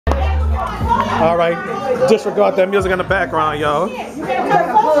All right, disregard that music in the background, y'all.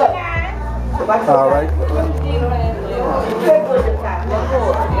 All right.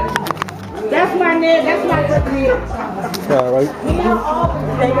 That's my name. That's my good name. All right.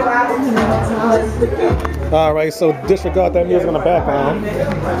 All right, so disregard that music in the background.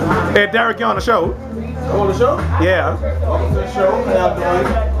 Hey, Derek, you on the show? On the show? Yeah. Welcome to the show.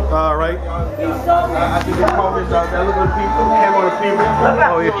 All right. I think the coverage out there. Look at the people. Camera on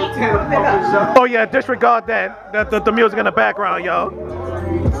the people. Oh yeah, disregard that. The music in the background, y'all.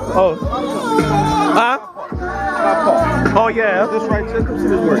 Oh. Huh? Oh yeah. This right here, come see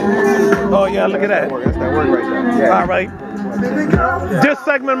this work. Oh yeah, look at that. That's that work right there. Yeah. All right. This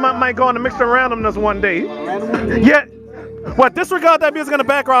segment might go on the mixture randomness one day. Yeah. What? Disregard that music in the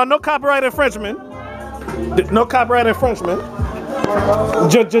background. No copyright infringement. No copyright infringement.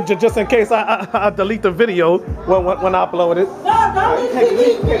 Just in case I delete the video when I upload it.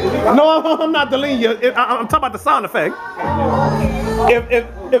 No, I'm not deleting you. I'm talking about the sound effect.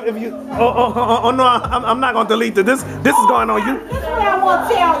 If you oh no, I'm not gonna delete it. This is going on you. This is what I want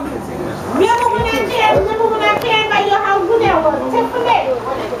to tell you. Remember when I came by your house? Who that was?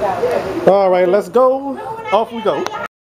 All right, let's go. Off we go.